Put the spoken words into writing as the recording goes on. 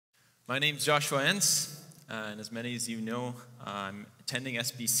My name's Joshua Enns, and as many as you know, I'm attending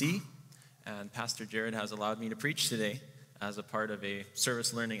SBC, and Pastor Jared has allowed me to preach today as a part of a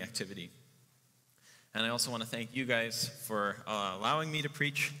service learning activity. And I also want to thank you guys for allowing me to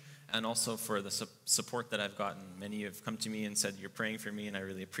preach, and also for the support that I've gotten. Many of you have come to me and said you're praying for me, and I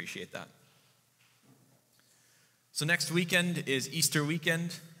really appreciate that. So next weekend is Easter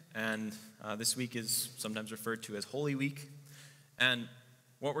weekend, and this week is sometimes referred to as Holy Week. And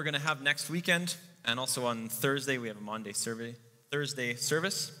what we're going to have next weekend, and also on Thursday, we have a Thursday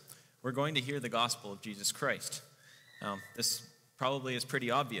service, we're going to hear the gospel of Jesus Christ. This probably is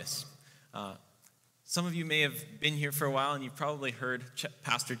pretty obvious. Some of you may have been here for a while, and you've probably heard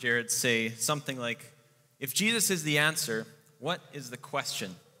Pastor Jared say something like, if Jesus is the answer, what is the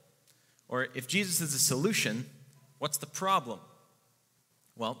question? Or if Jesus is the solution, what's the problem?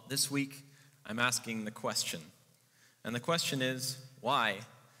 Well, this week, I'm asking the question. And the question is, why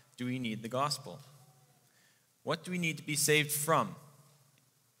do we need the gospel? What do we need to be saved from?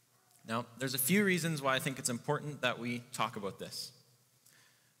 Now, there's a few reasons why I think it's important that we talk about this.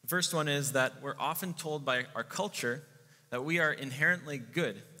 The first one is that we're often told by our culture that we are inherently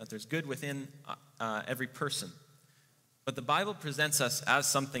good, that there's good within every person. But the Bible presents us as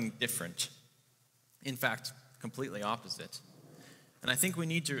something different. In fact, completely opposite. And I think we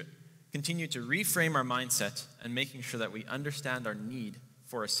need to continue to reframe our mindset and making sure that we understand our need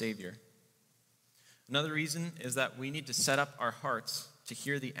for a Savior. Another reason is that we need to set up our hearts to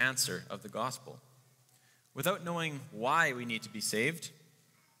hear the answer of the gospel. Without knowing why we need to be saved,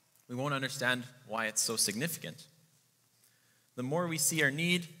 we won't understand why it's so significant. The more we see our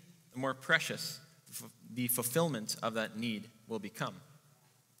need, the more precious the fulfillment of that need will become.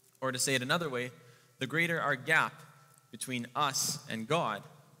 Or to say it another way, the greater our gap between us and God,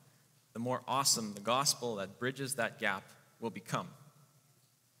 the more awesome the gospel that bridges that gap will become.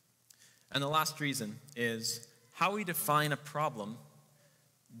 And the last reason is how we define a problem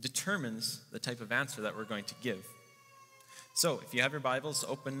determines the type of answer that we're going to give. So, if you have your Bibles,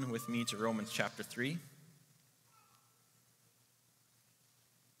 open with me to Romans chapter 3.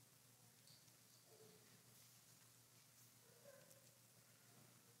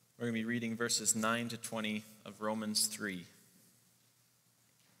 We're going to be reading verses 9 to 20 of Romans 3.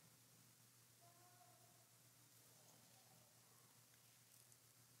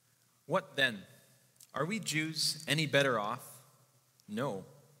 What then? Are we Jews any better off? No,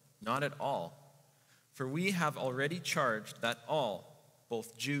 not at all. For we have already charged that all,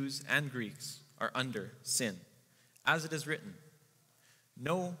 both Jews and Greeks, are under sin. As it is written,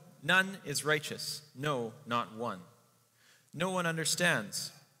 no, none is righteous, no, not one. No one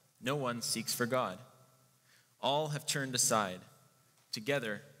understands, no one seeks for God. All have turned aside.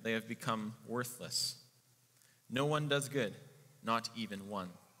 Together they have become worthless. No one does good, not even one.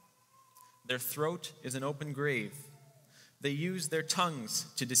 Their throat is an open grave. They use their tongues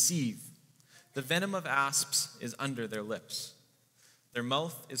to deceive. The venom of asps is under their lips. Their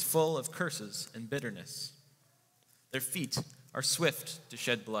mouth is full of curses and bitterness. Their feet are swift to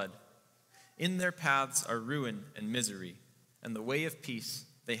shed blood. In their paths are ruin and misery, and the way of peace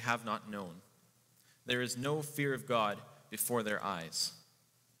they have not known. There is no fear of God before their eyes.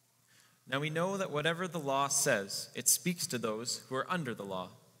 Now we know that whatever the law says, it speaks to those who are under the law,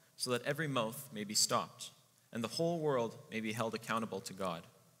 so that every mouth may be stopped, and the whole world may be held accountable to God.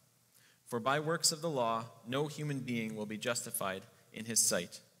 For by works of the law, no human being will be justified in his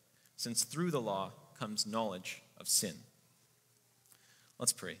sight, since through the law comes knowledge of sin.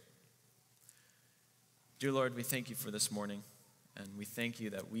 Let's pray. Dear Lord, we thank you for this morning, and we thank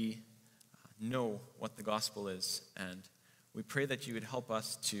you that we know what the gospel is, and we pray that you would help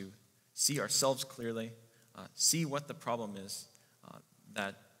us to see ourselves clearly, see what the problem is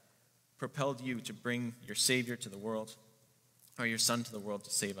that propelled you to bring your Savior to the world, or your Son to the world to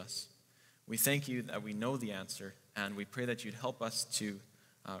save us. We thank you that we know the answer, and we pray that you'd help us to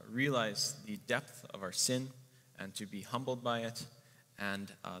realize the depth of our sin and to be humbled by it,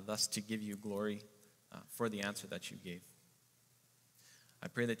 and thus to give you glory for the answer that you gave. I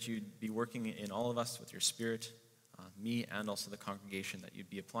pray that you'd be working in all of us with your Spirit, me and also the congregation, that you'd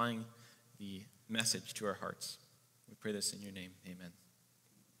be applying the message to our hearts. We pray this in your name. Amen.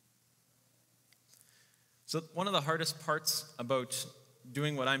 So one of the hardest parts about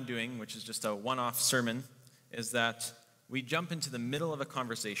doing what I'm doing, which is just a one-off sermon, is that we jump into the middle of a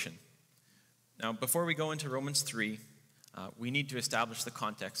conversation. Now, before we go into Romans 3, we need to establish the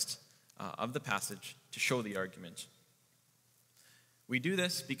context of the passage to show the argument. We do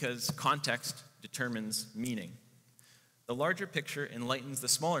this because context determines meaning. The larger picture enlightens the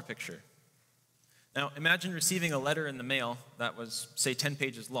smaller picture. Now, imagine receiving a letter in the mail that was, say, 10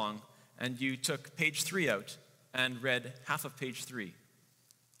 pages long, and you took page 3 out and read half of page 3,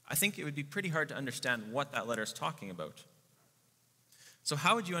 I think it would be pretty hard to understand what that letter is talking about. So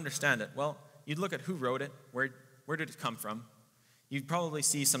how would you understand it? Well, you'd look at who wrote it, where did it come from? You'd probably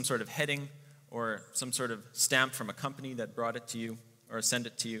see some sort of heading or some sort of stamp from a company that brought it to you or sent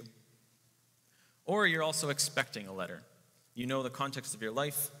it to you. Or you're also expecting a letter. You know the context of your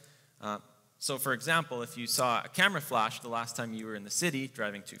life. So for example, if you saw a camera flash the last time you were in the city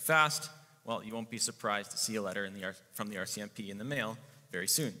driving too fast, well, you won't be surprised to see a letter from the RCMP in the mail very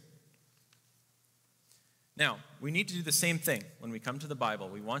soon. Now, we need to do the same thing when we come to the Bible.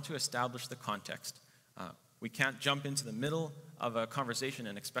 We want to establish the context. We can't jump into the middle of a conversation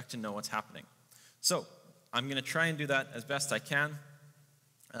and expect to know what's happening. So, I'm going to try and do that as best I can.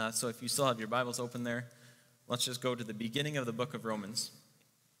 So if you still have your Bibles open there, let's just go to the beginning of the book of Romans.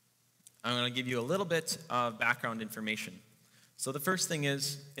 I'm going to give you a little bit of background information. So the first thing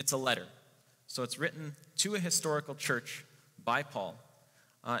is, it's a letter. So it's written to a historical church by Paul.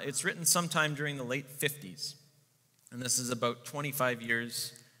 It's written sometime during the late 50s. And this is about 25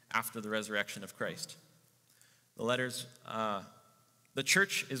 years after the resurrection of Christ. The letter's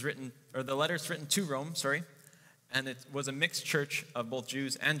written to Rome, and it was a mixed church of both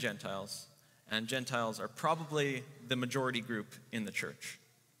Jews and Gentiles are probably the majority group in the church.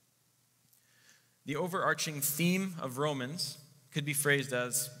 The overarching theme of Romans could be phrased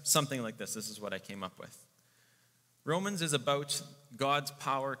as something like this. This is what I came up with. Romans is about God's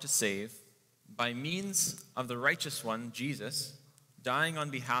power to save by means of the righteous one, Jesus, dying on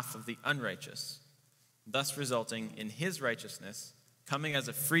behalf of the unrighteous, thus resulting in his righteousness coming as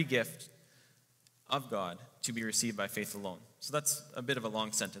a free gift of God to be received by faith alone. So that's a bit of a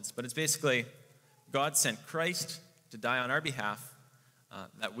long sentence, but it's basically God sent Christ to die on our behalf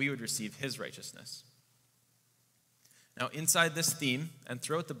that we would receive his righteousness. Now, inside this theme and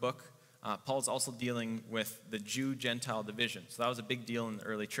throughout the book, Paul's also dealing with the Jew-Gentile division. So that was a big deal in the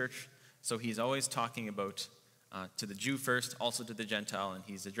early church. So he's always talking about to the Jew first, also to the Gentile, and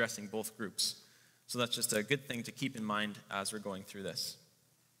he's addressing both groups. So that's just a good thing to keep in mind as we're going through this.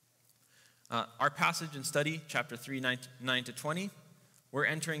 Our passage and study, chapter 3, 9 to 20, we're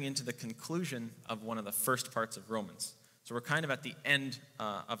entering into the conclusion of one of the first parts of Romans. So we're kind of at the end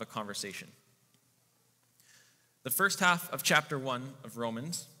of a conversation. The first half of chapter 1 of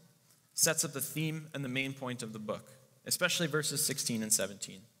Romans sets up the theme and the main point of the book, especially verses 16 and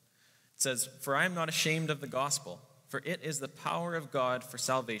 17. It says, "For I am not ashamed of the gospel, for it is the power of God for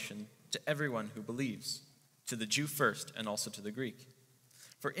salvation to everyone who believes, to the Jew first and also to the Greek.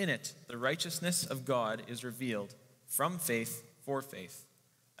 For in it the righteousness of God is revealed from faith for faith.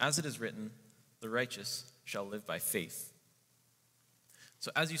 As it is written, the righteous shall live by faith."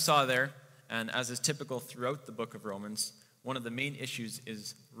 So as you saw there, and as is typical throughout the book of Romans, one of the main issues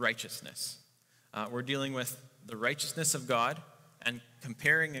is righteousness. We're dealing with the righteousness of God and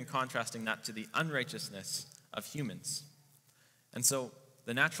comparing and contrasting that to the unrighteousness of humans. And so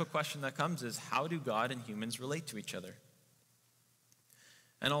the natural question that comes is, how do God and humans relate to each other?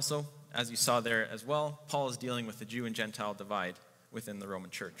 And also, as you saw there as well, Paul is dealing with the Jew and Gentile divide within the Roman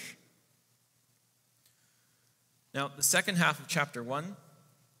church. Now, the second half of chapter 1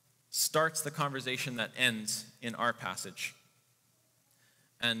 starts the conversation that ends in our passage.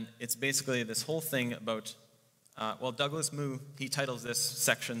 And it's basically this whole thing about, Douglas Moo, he titles this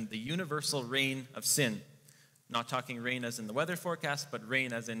section, "The Universal Reign of Sin." Not talking rain as in the weather forecast, but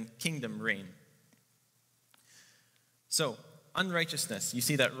reign as in kingdom reign. So, unrighteousness, you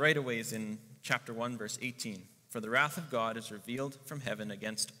see that right away is in chapter 1, verse 18. "For the wrath of God is revealed from heaven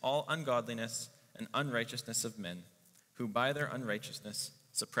against all ungodliness and unrighteousness of men, who by their unrighteousness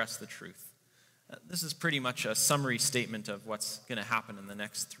suppress the truth." This is pretty much a summary statement of what's going to happen in the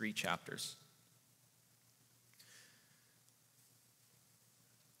next 3 chapters.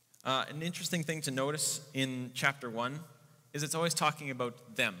 An interesting thing to notice in chapter 1 is it's always talking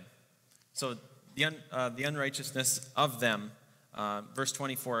about them. So the unrighteousness of them, verse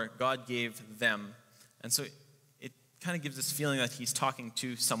 24, God gave them. And so it kind of gives this feeling that he's talking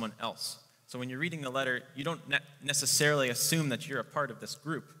to someone else. So when you're reading the letter, you don't necessarily assume that you're a part of this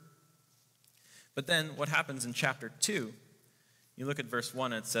group. But then what happens in chapter 2, you look at verse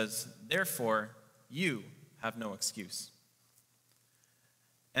 1 and it says, "Therefore you have no excuse."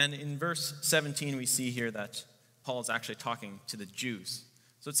 And in verse 17, we see here that Paul is actually talking to the Jews.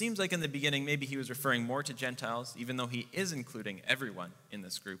 So it seems like in the beginning, maybe he was referring more to Gentiles, even though he is including everyone in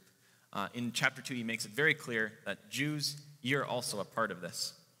this group. In chapter 2, he makes it very clear that Jews, you're also a part of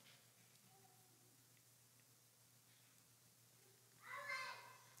this.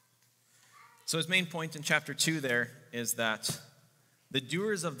 So his main point in chapter 2 there is that The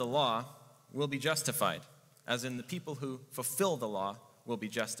doers of the law will be justified, as in the people who fulfill the law will be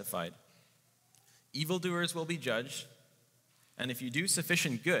justified. Evildoers will be judged, and if you do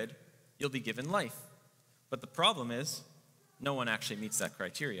sufficient good, you'll be given life. But the problem is, no one actually meets that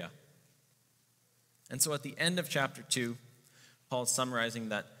criteria. And so at the end of chapter 2, Paul's summarizing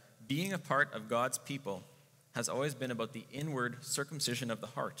that being a part of God's people has always been about the inward circumcision of the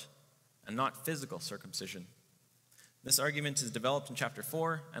heart and not physical circumcision. This argument is developed in chapter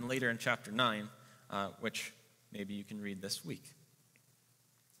 4 and later in chapter 9, which maybe you can read this week.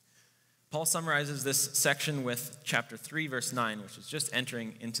 Paul summarizes this section with chapter 3, verse 9, which is just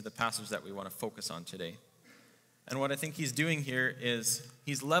entering into the passage that we want to focus on today. And what I think he's doing here is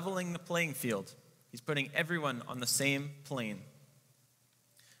he's leveling the playing field. He's putting everyone on the same plane.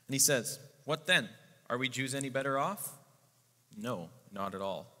 And he says, what then? Are we Jews any better off? No, not at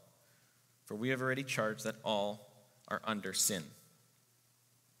all. For we have already charged that all are under sin.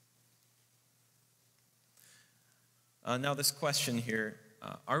 Now this question here,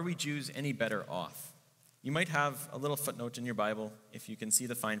 are we Jews any better off? You might have a little footnote in your Bible, if you can see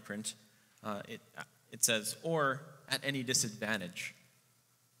the fine print. It says, or at any disadvantage.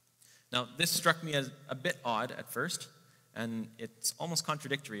 Now this struck me as a bit odd at first, and it's almost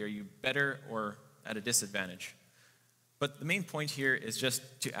contradictory. Are you better or at a disadvantage? But the main point here is just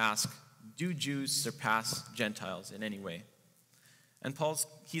to ask, do Jews surpass Gentiles in any way? And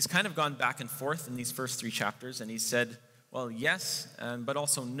he's kind of gone back and forth in these first 3 chapters, and he said, well, yes, but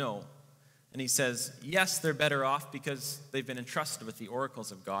also no. And he says, yes, they're better off because they've been entrusted with the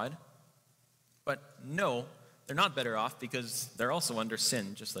oracles of God. But no, they're not better off because they're also under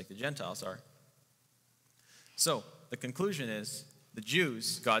sin, just like the Gentiles are. So, the conclusion is, the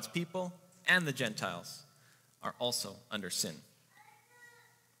Jews, God's people, and the Gentiles are also under sin.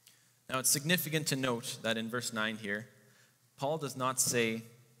 Now, it's significant to note that in verse 9 here, Paul does not say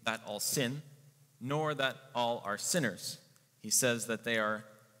that all sin, nor that all are sinners. He says that they are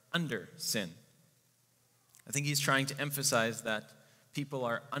under sin. I think he's trying to emphasize that people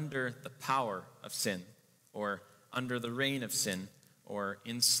are under the power of sin, or under the reign of sin, or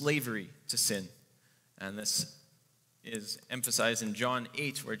in slavery to sin. And this is emphasized in John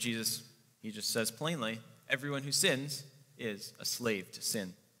 8, where he just says plainly, everyone who sins is a slave to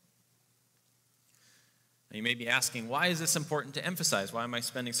sin. Now you may be asking, why is this important to emphasize? Why am I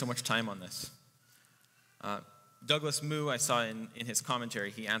spending so much time on this? Douglas Moo, I saw in his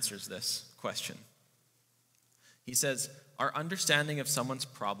commentary, he answers this question. He says, our understanding of someone's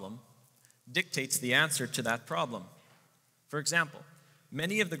problem dictates the answer to that problem. For example,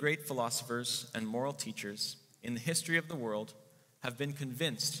 many of the great philosophers and moral teachers in the history of the world have been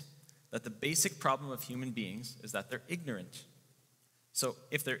convinced that the basic problem of human beings is that they're ignorant. So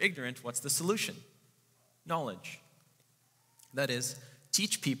if they're ignorant, what's the solution? Knowledge. That is,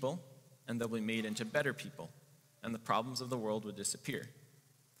 teach people and they'll be made into better people, and the problems of the world would disappear.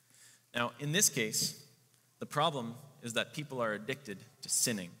 Now, in this case, the problem is that people are addicted to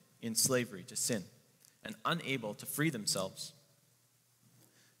sinning, in slavery to sin, and unable to free themselves.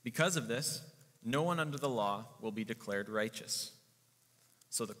 Because of this, no one under the law will be declared righteous.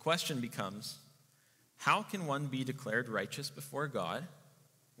 So the question becomes, how can one be declared righteous before God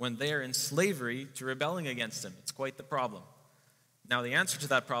when they are in slavery to rebelling against him? It's quite the problem. Now, the answer to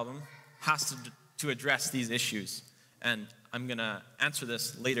that problem has to address these issues, and I'm going to answer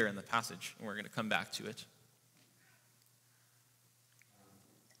this later in the passage, and we're going to come back to it.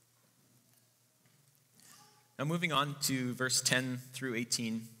 Now, moving on to verse 10 through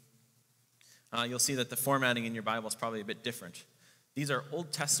 18, you'll see that the formatting in your Bible is probably a bit different. These are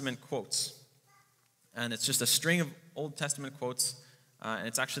Old Testament quotes, and it's just a string of Old Testament quotes, and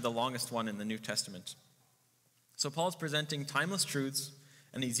it's actually the longest one in the New Testament. So Paul's presenting timeless truths,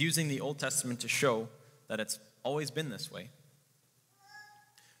 and he's using the Old Testament to show that it's always been this way.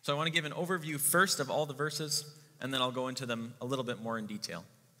 So I want to give an overview first of all the verses, and then I'll go into them a little bit more in detail.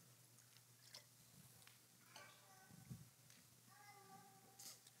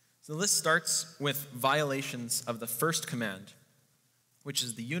 So this starts with violations of the first command, which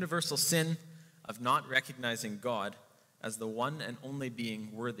is the universal sin of not recognizing God as the one and only being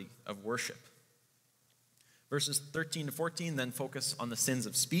worthy of worship. Verses 13 to 14 then focus on the sins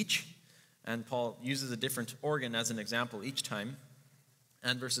of speech, and Paul uses a different organ as an example each time.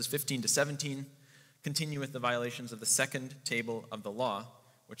 And verses 15 to 17 continue with the violations of the second table of the law,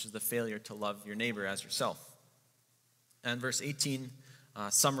 which is the failure to love your neighbor as yourself. And verse 18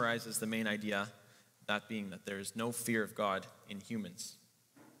 summarizes the main idea, that being that there is no fear of God in humans.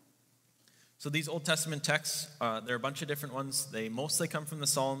 So these Old Testament texts, there are a bunch of different ones. They mostly come from the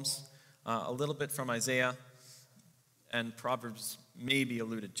Psalms, a little bit from Isaiah and Proverbs may be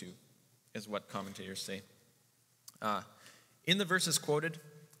alluded to, is what commentators say. In the verses quoted,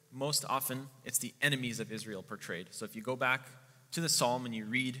 most often it's the enemies of Israel portrayed. So if you go back to the psalm and you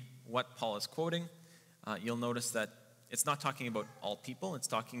read what Paul is quoting, you'll notice that it's not talking about all people, it's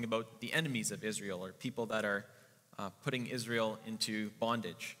talking about the enemies of Israel, or people that are putting Israel into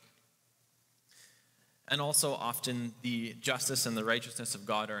bondage. And also often the justice and the righteousness of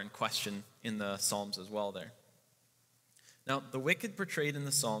God are in question in the Psalms as well there. Now, the wicked portrayed in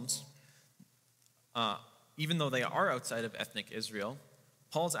the Psalms, even though they are outside of ethnic Israel,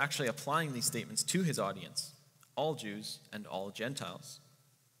 Paul's actually applying these statements to his audience, all Jews and all Gentiles.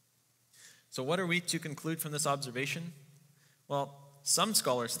 So what are we to conclude from this observation? Well, some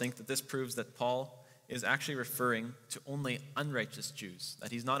scholars think that this proves that Paul is actually referring to only unrighteous Jews,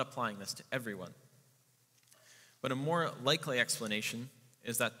 that he's not applying this to everyone. But a more likely explanation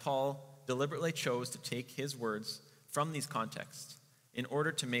is that Paul deliberately chose to take his words from these contexts in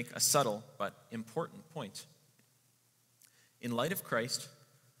order to make a subtle but important point. In light of Christ,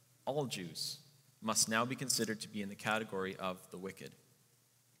 all Jews must now be considered to be in the category of the wicked.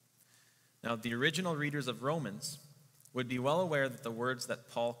 Now, the original readers of Romans would be well aware that the words that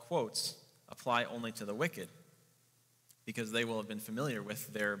Paul quotes apply only to the wicked, because they will have been familiar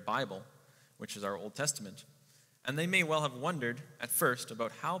with their Bible, which is our Old Testament. And they may well have wondered at first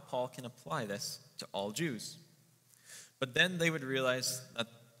about how Paul can apply this to all Jews. But then they would realize that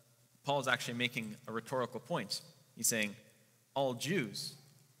Paul is actually making a rhetorical point. He's saying, all Jews,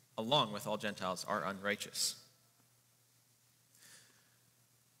 along with all Gentiles, are unrighteous.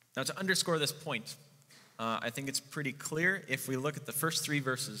 Now, to underscore this point, I think it's pretty clear if we look at the first 3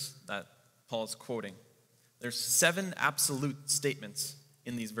 verses that Paul is quoting. There's 7 absolute statements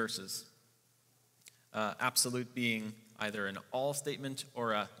in these verses. Absolute being either an all statement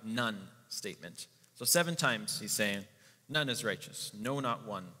or a none statement. So 7 times he's saying, none is righteous, no, not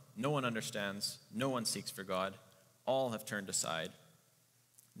one. No one understands, no one seeks for God. All have turned aside.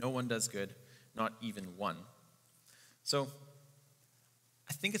 No one does good, not even one. So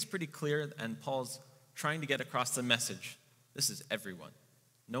I think it's pretty clear, and Paul's trying to get across the message. This is everyone.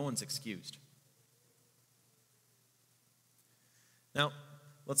 No one's excused. Now,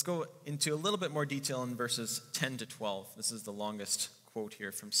 let's go into a little bit more detail in verses 10 to 12. This is the longest quote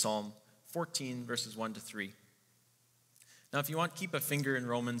here from Psalm 14, verses 1 to 3. Now, if you want, keep a finger in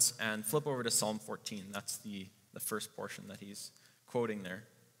Romans and flip over to Psalm 14. That's the first portion that he's quoting there.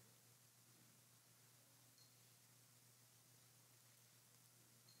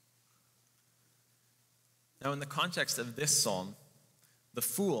 Now, in the context of this psalm, the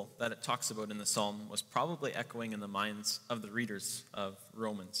fool that it talks about in the psalm was probably echoing in the minds of the readers of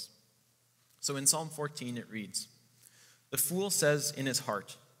Romans. So in Psalm 14 it reads, "The fool says in his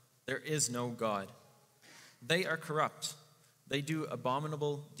heart, 'There is no God.' They are corrupt. They do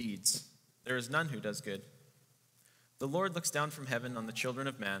abominable deeds. There is none who does good. The Lord looks down from heaven on the children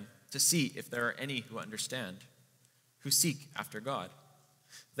of man to see if there are any who understand, who seek after God.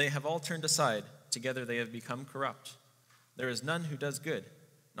 They have all turned aside. Together they have become corrupt. There is none who does good,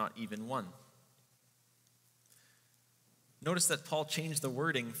 not even one." Notice that Paul changed the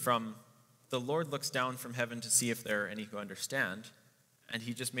wording from "the Lord looks down from heaven to see if there are any who understand," and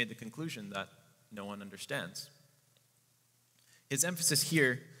he just made the conclusion that no one understands. His emphasis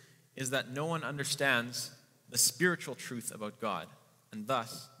here is that no one understands the spiritual truth about God, and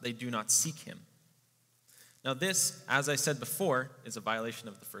thus they do not seek him. Now this, as I said before, is a violation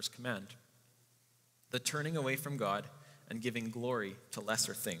of the first command, the turning away from God and giving glory to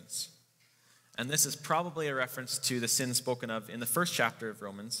lesser things. And this is probably a reference to the sin spoken of in the first chapter of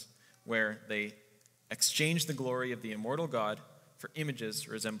Romans, where they exchanged the glory of the immortal God for images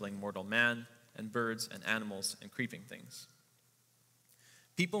resembling mortal man and birds and animals and creeping things.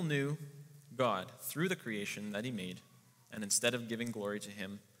 People knew God through the creation that he made, and instead of giving glory to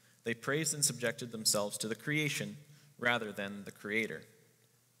him, they praised and subjected themselves to the creation rather than the Creator.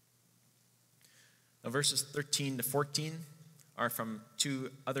 Now, verses 13 to 14 are from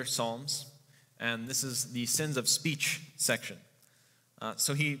 2 other psalms, and this is the sins of speech section.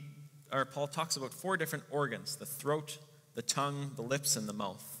 Paul talks about 4 different organs: the throat, the tongue, the lips, and the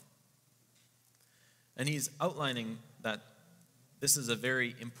mouth. And he's outlining that this is a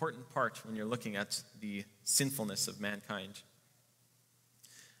very important part when you're looking at the sinfulness of mankind.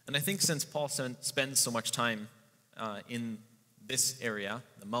 And I think since Paul spends so much time in this area,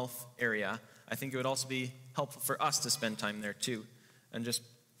 the mouth area, I think it would also be helpful for us to spend time there too, and just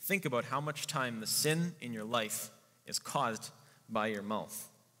think about how much time the sin in your life is caused by your mouth.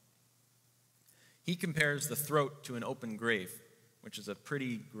 He compares the throat to an open grave, which is a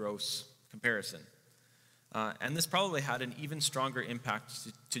pretty gross comparison. And this probably had an even stronger impact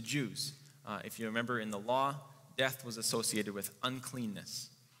to Jews. If you remember, in the law, death was associated with uncleanness.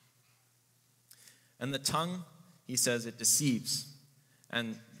 And the tongue, he says, it deceives.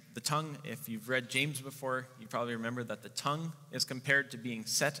 And the tongue, if you've read James before, you probably remember that the tongue is compared to being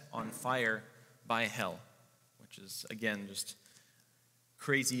set on fire by hell, which is, again, just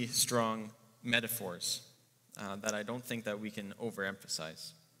crazy strong metaphors that I don't think that we can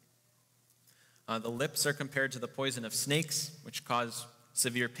overemphasize. The lips are compared to the poison of snakes, which cause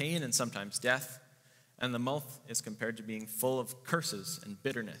severe pain and sometimes death. And the mouth is compared to being full of curses and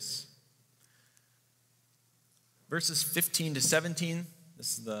bitterness. Verses 15 to 17,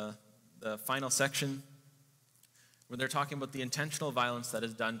 this is the final section, where they're talking about the intentional violence that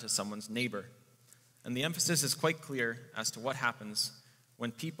is done to someone's neighbor. And the emphasis is quite clear as to what happens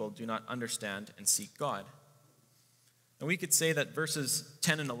when people do not understand and seek God. And we could say that verses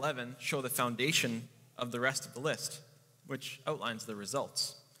 10 and 11 show the foundation of the rest of the list, which outlines the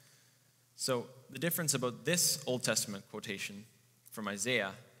results. So the difference about this Old Testament quotation from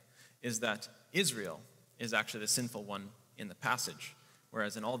Isaiah is that Israel is actually the sinful one in the passage,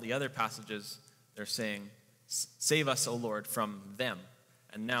 whereas in all the other passages, they're saying, "Save us, O Lord, from them."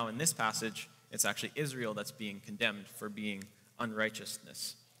 And now in this passage, it's actually Israel that's being condemned for being unrighteous.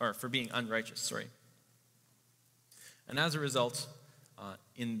 And as a result,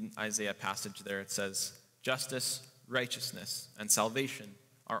 in Isaiah passage there, it says, "Justice, righteousness, and salvation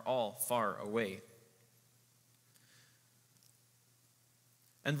are all far away."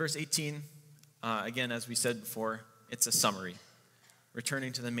 And verse 18, again, as we said before, it's a summary.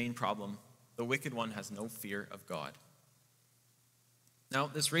 Returning to the main problem, the wicked one has no fear of God. Now,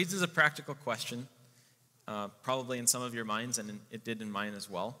 this raises a practical question, probably in some of your minds, and it did in mine as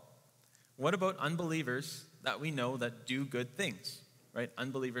well. What about unbelievers that we know that do good things, right?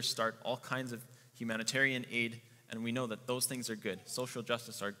 Unbelievers start all kinds of humanitarian aid, and we know that those things are good. Social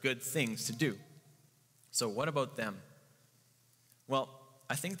justice are good things to do. So what about them? Well,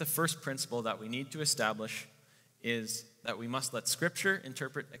 I think the first principle that we need to establish is that we must let Scripture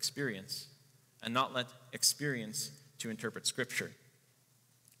interpret experience and not let experience to interpret Scripture.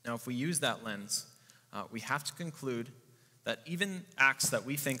 Now, if we use that lens, we have to conclude that even acts that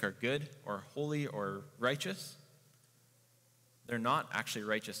we think are good or holy or righteous, they're not actually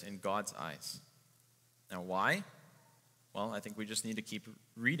righteous in God's eyes. Now, why? Well, I think we just need to keep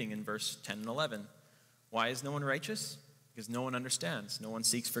reading in verse 10 and 11. Why is no one righteous? Because no one understands. No one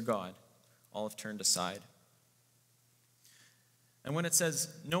seeks for God. All have turned aside. And when it says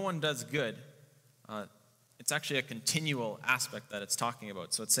no one does good, it's actually a continual aspect that it's talking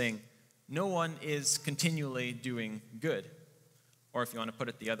about. So it's saying no one is continually doing good. Or if you want to put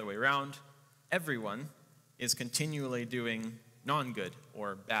it the other way around, everyone is continually doing non-good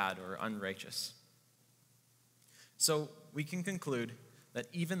or bad or unrighteous. So we can conclude that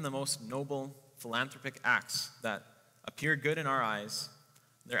even the most noble philanthropic acts that appear good in our eyes,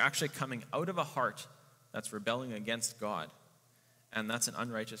 they're actually coming out of a heart that's rebelling against God. And that's an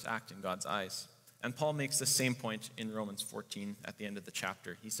unrighteous act in God's eyes. And Paul makes the same point in Romans 14 at the end of the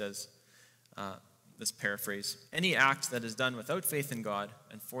chapter. He says, this paraphrase, "Any act that is done without faith in God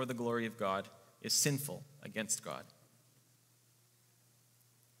and for the glory of God is sinful against God."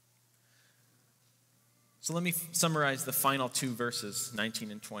 So let me summarize the final two verses,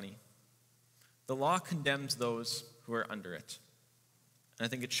 19 and 20. The law condemns those who are under it. And I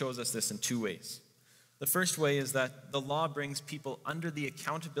think it shows us this in two ways. The first way is that the law brings people under the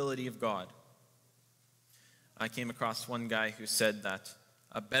accountability of God. I came across one guy who said that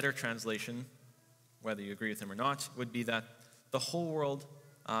a better translation, whether you agree with him or not, would be that the whole world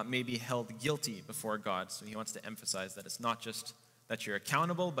may be held guilty before God. So he wants to emphasize that it's not just that you're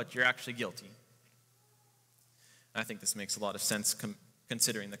accountable, but you're actually guilty. I think this makes a lot of sense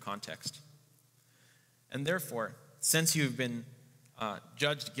considering the context. And therefore, since you've been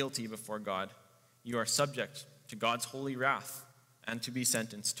judged guilty before God, you are subject to God's holy wrath and to be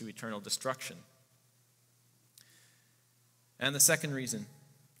sentenced to eternal destruction. And the second reason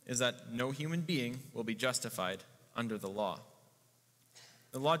is that no human being will be justified under the law.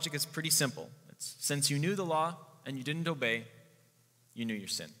 The logic is pretty simple. It's, since you knew the law and you didn't obey, you knew your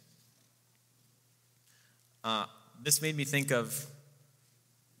sin. This made me think of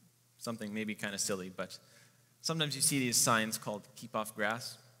something maybe kind of silly, but sometimes you see these signs called "keep off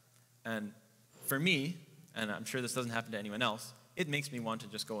grass," and for me, and I'm sure this doesn't happen to anyone else, it makes me want to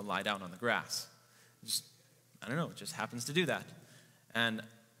just go and lie down on the grass. I don't know, it just happens to do that. And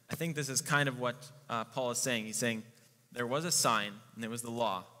I think this is kind of what Paul is saying. He's saying there was a sign, and it was the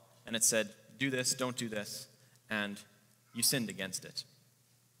law, and it said, do this, don't do this, and you sinned against it.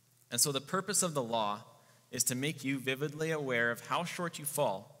 And so the purpose of the law is to make you vividly aware of how short you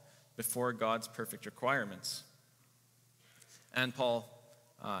fall before God's perfect requirements. And Paul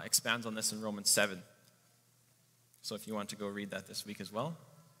expands on this in Romans 7. So if you want to go read that this week as well,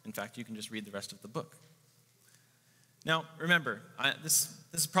 in fact, you can just read the rest of the book. Now, remember, this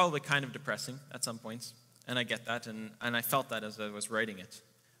is probably kind of depressing at some points, and I get that, and I felt that as I was writing it.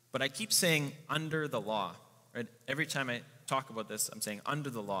 But I keep saying under the law, right? Every time I talk about this, I'm saying under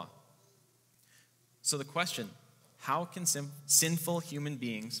the law. So the question, how can sinful human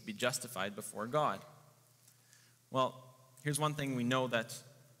beings be justified before God? Well, here's one thing we know that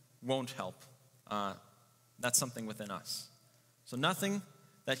won't help. That's something within us. So nothing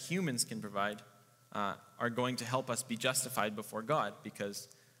that humans can provide are going to help us be justified before God because,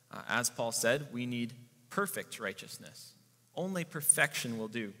 as Paul said, we need perfect righteousness. Only perfection will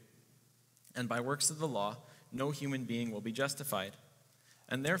do. And by works of the law, no human being will be justified.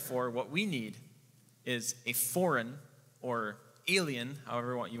 And therefore, what we need is a foreign or alien,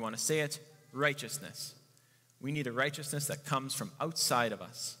 however you want to say it, righteousness. We need a righteousness that comes from outside of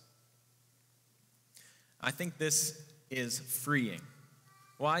us. I think this is freeing.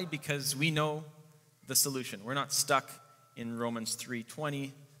 Why? Because we know the solution. We're not stuck in Romans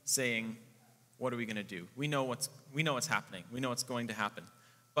 3:20 saying, what are we going to do? We know what's happening. We know what's going to happen.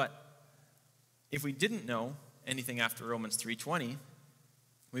 But if we didn't know anything after Romans 3:20,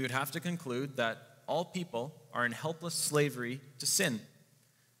 we would have to conclude that all people are in helpless slavery to sin.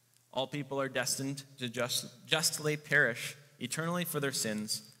 All people are destined to justly perish eternally for their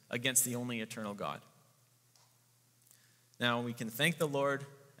sins against the only eternal God. Now, we can thank the Lord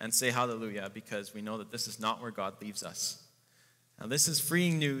and say hallelujah because we know that this is not where God leaves us. Now, this is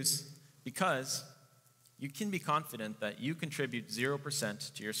freeing news because you can be confident that you contribute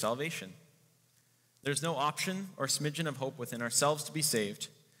 0% to your salvation. There's no option or smidgen of hope within ourselves to be saved,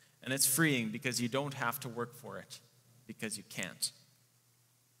 and it's freeing because you don't have to work for it, because you can't.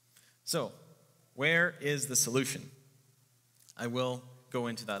 So, where is the solution? I will go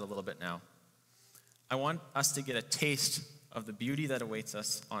into that a little bit now. I want us to get a taste of the beauty that awaits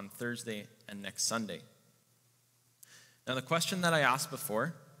us on Thursday and next Sunday. Now, the question that I asked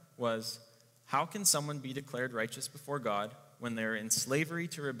before was, how can someone be declared righteous before God when they're in slavery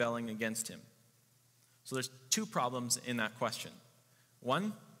to rebelling against him? So there's two problems in that question.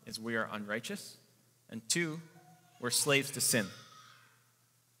 One is we are unrighteous, and two, we're slaves to sin.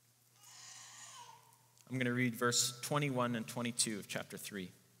 I'm going to read verse 21 and 22 of chapter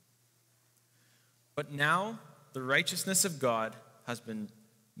 3. But now the righteousness of God has been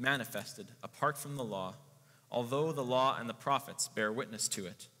manifested apart from the law, although the law and the prophets bear witness to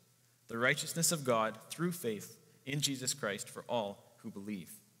it. The righteousness of God through faith in Jesus Christ for all who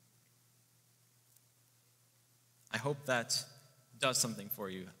believe. I hope that does something for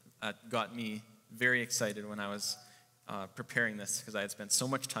you. That got me very excited when I was preparing this because I had spent so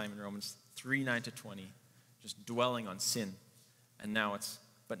much time in Romans 3:9-20 just dwelling on sin. And now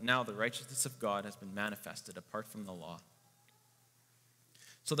the righteousness of God has been manifested apart from the law.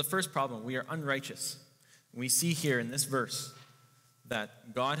 So the first problem, we are unrighteous. We see here in this verse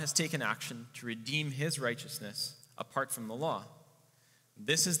that God has taken action to redeem his righteousness apart from the law.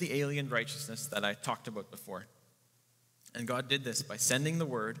 This is the alien righteousness that I talked about before. And God did this by sending the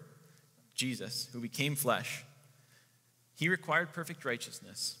Word, Jesus, who became flesh. He required perfect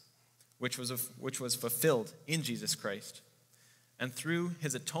righteousness, which was fulfilled in Jesus Christ. And through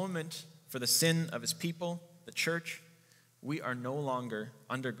his atonement for the sin of his people, the church, we are no longer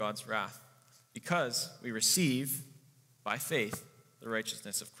under God's wrath because we receive, by faith, the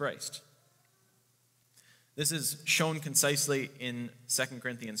righteousness of Christ. This is shown concisely in 2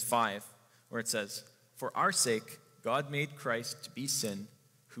 Corinthians 5, where it says, "For our sake, God made Christ to be sin,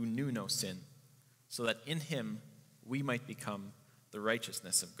 who knew no sin, so that in him we might become the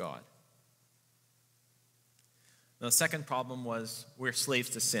righteousness of God." Now, the second problem was we're slaves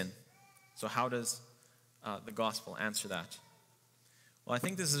to sin. So how does the gospel answer that? Well, I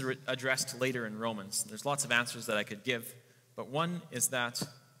think this is addressed later in Romans. There's lots of answers that I could give, but one is that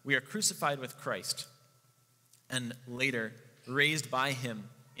we are crucified with Christ and later raised by him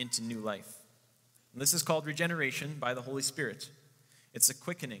into new life. And this is called regeneration by the Holy Spirit. It's a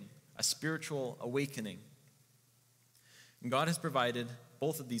quickening, a spiritual awakening. And God has provided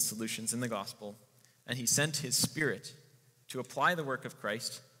both of these solutions in the gospel, and he sent his Spirit to apply the work of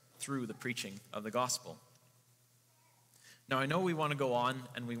Christ through the preaching of the gospel. Now, I know we want to go on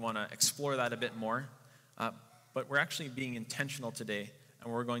and we want to explore that a bit more, but we're actually being intentional today,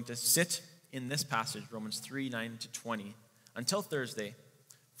 and we're going to sit in this passage, Romans 3:9-20, until Thursday,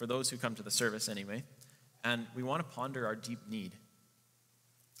 for those who come to the service anyway, and we want to ponder our deep need,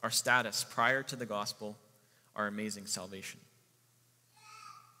 our status prior to the gospel, our amazing salvation.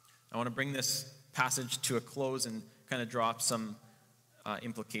 I want to bring this passage to a close and kind of draw up some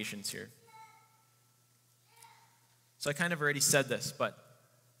implications here. So I kind of already said this, but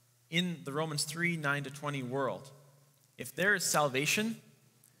in the Romans 3:9-20 world, if there is salvation,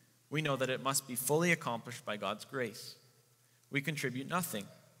 we know that it must be fully accomplished by God's grace. We contribute nothing.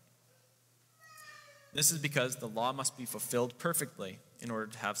 This is because the law must be fulfilled perfectly in order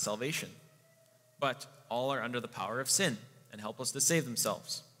to have salvation. But all are under the power of sin and helpless to save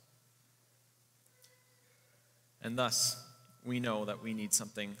themselves. And thus, we know that we need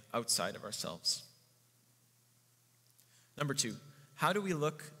something outside of ourselves. Number 2, how do we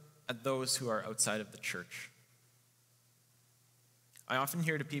look at those who are outside of the church? I often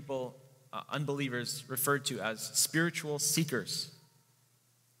hear to people, unbelievers, referred to as spiritual seekers.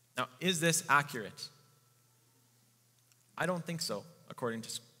 Now, is this accurate? I don't think so, according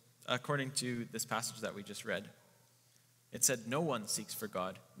to this passage that we just read. It said no one seeks for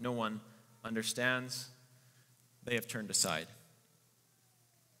God, no one understands, they have turned aside.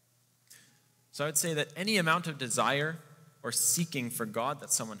 So I would say that any amount of desire or seeking for God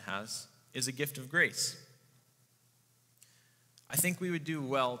that someone has is a gift of grace. I think we would do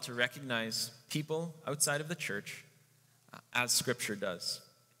well to recognize people outside of the church as Scripture does.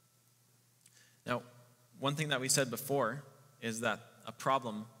 Now, one thing that we said before is that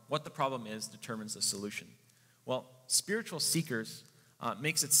what the problem is determines the solution. Well, spiritual seekers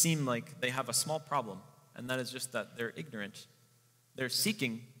makes it seem like they have a small problem, and that is just that they're ignorant. They're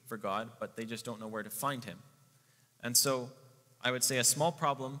seeking for God, but they just don't know where to find him. And so I would say a small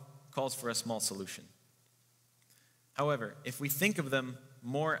problem calls for a small solution. However, if we think of them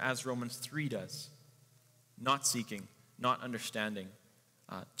more as Romans 3 does, not seeking, not understanding,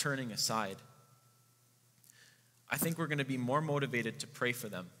 turning aside, I think we're going to be more motivated to pray for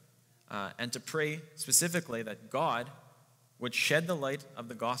them and to pray specifically that God would shed the light of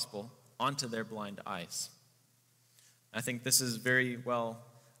the gospel onto their blind eyes. I think this is very well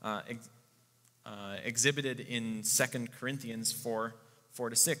exhibited in 2 Corinthians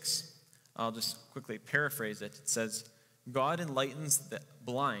 4:4-6. I'll just quickly paraphrase it. It says, God enlightens the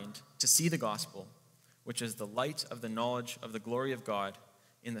blind to see the gospel, which is the light of the knowledge of the glory of God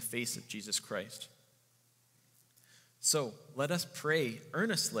in the face of Jesus Christ. So let us pray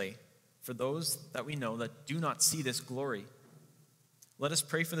earnestly for those that we know that do not see this glory. Let us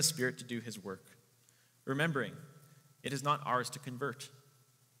pray for the Spirit to do his work, remembering it is not ours to convert.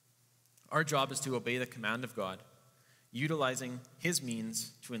 Our job is to obey the command of God, utilizing his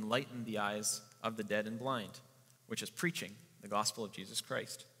means to enlighten the eyes of the dead and blind, which is preaching the gospel of Jesus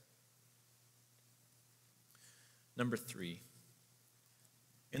Christ. Number 3,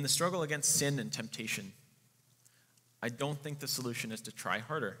 in the struggle against sin and temptation, I don't think the solution is to try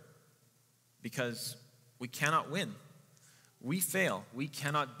harder, because we cannot win. We fail. We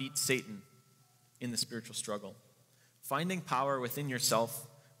cannot beat Satan in the spiritual struggle. Finding power within yourself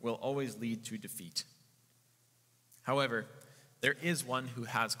will always lead to defeat. However, there is one who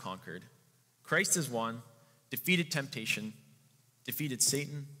has conquered. Christ is one, defeated temptation, defeated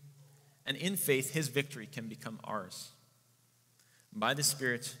Satan, and in faith, his victory can become ours. By the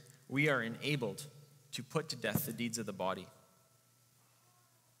Spirit, we are enabled to put to death the deeds of the body.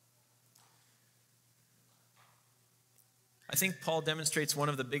 I think Paul demonstrates one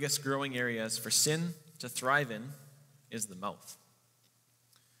of the biggest growing areas for sin to thrive in is the mouth.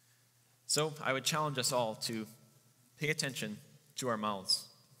 So I would challenge us all to pay attention to our mouths,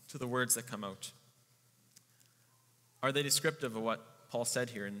 to the words that come out. Are they descriptive of what Paul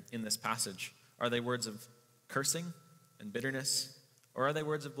said here in this passage? Are they words of cursing and bitterness, or are they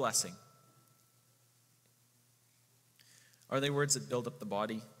words of blessing? Are they words that build up the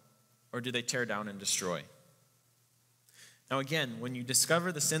body, or do they tear down and destroy? Now again, when you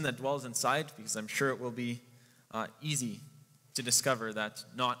discover the sin that dwells inside, because I'm sure it will be easy to discover that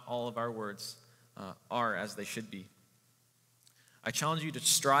not all of our words are as they should be, I challenge you to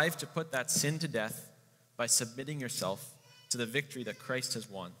strive to put that sin to death by submitting yourself to the victory that Christ has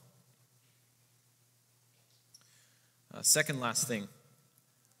won. Second last thing,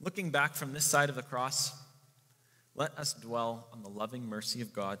 looking back from this side of the cross, let us dwell on the loving mercy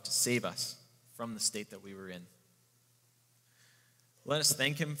of God to save us from the state that we were in. Let us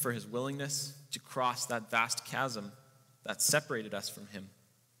thank him for his willingness to cross that vast chasm that separated us from him.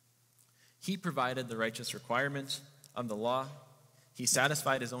 He provided the righteous requirement of the law. He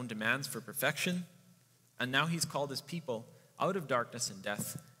satisfied his own demands for perfection. And now he's called his people out of darkness and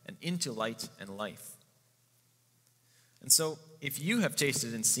death and into light and life. And so, if you have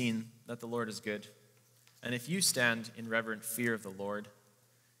tasted and seen that the Lord is good, and if you stand in reverent fear of the Lord,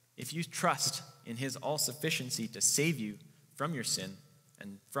 If you trust in his all-sufficiency to save you from your sin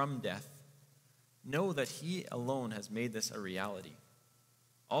and from death, know that he alone has made this a reality.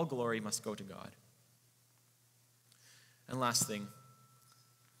 All glory must go to God. And last thing,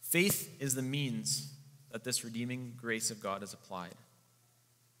 faith is the means that this redeeming grace of God is applied.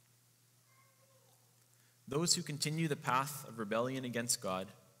 Those who continue the path of rebellion against God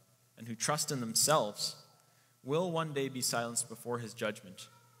and who trust in themselves will one day be silenced before his judgment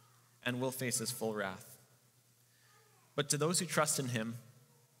and will face his full wrath. But to those who trust in him,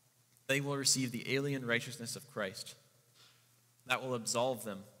 they will receive the alien righteousness of Christ that will absolve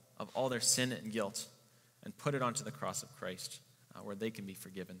them of all their sin and guilt and put it onto the cross of Christ, where they can be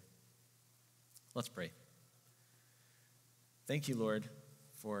forgiven. Let's pray. Thank you, Lord,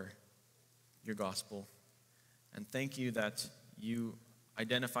 for your gospel. And thank you that you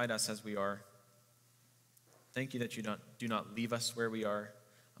identified us as we are. Thank you that you do not leave us where we are.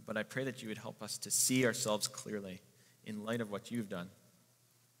 But I pray that you would help us to see ourselves clearly in light of what you've done.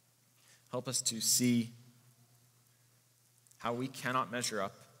 Help us to see how we cannot measure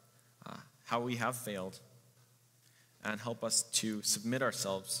up, how we have failed, and help us to submit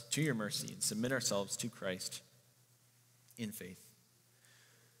ourselves to your mercy and submit ourselves to Christ in faith.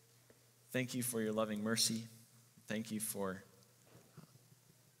 Thank you for your loving mercy. Thank you for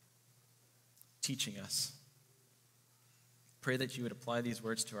teaching us. Pray that you would apply these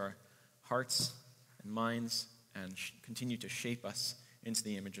words to our hearts and minds and continue to shape us into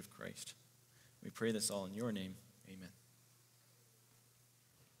the image of Christ. We pray this all in your name. Amen.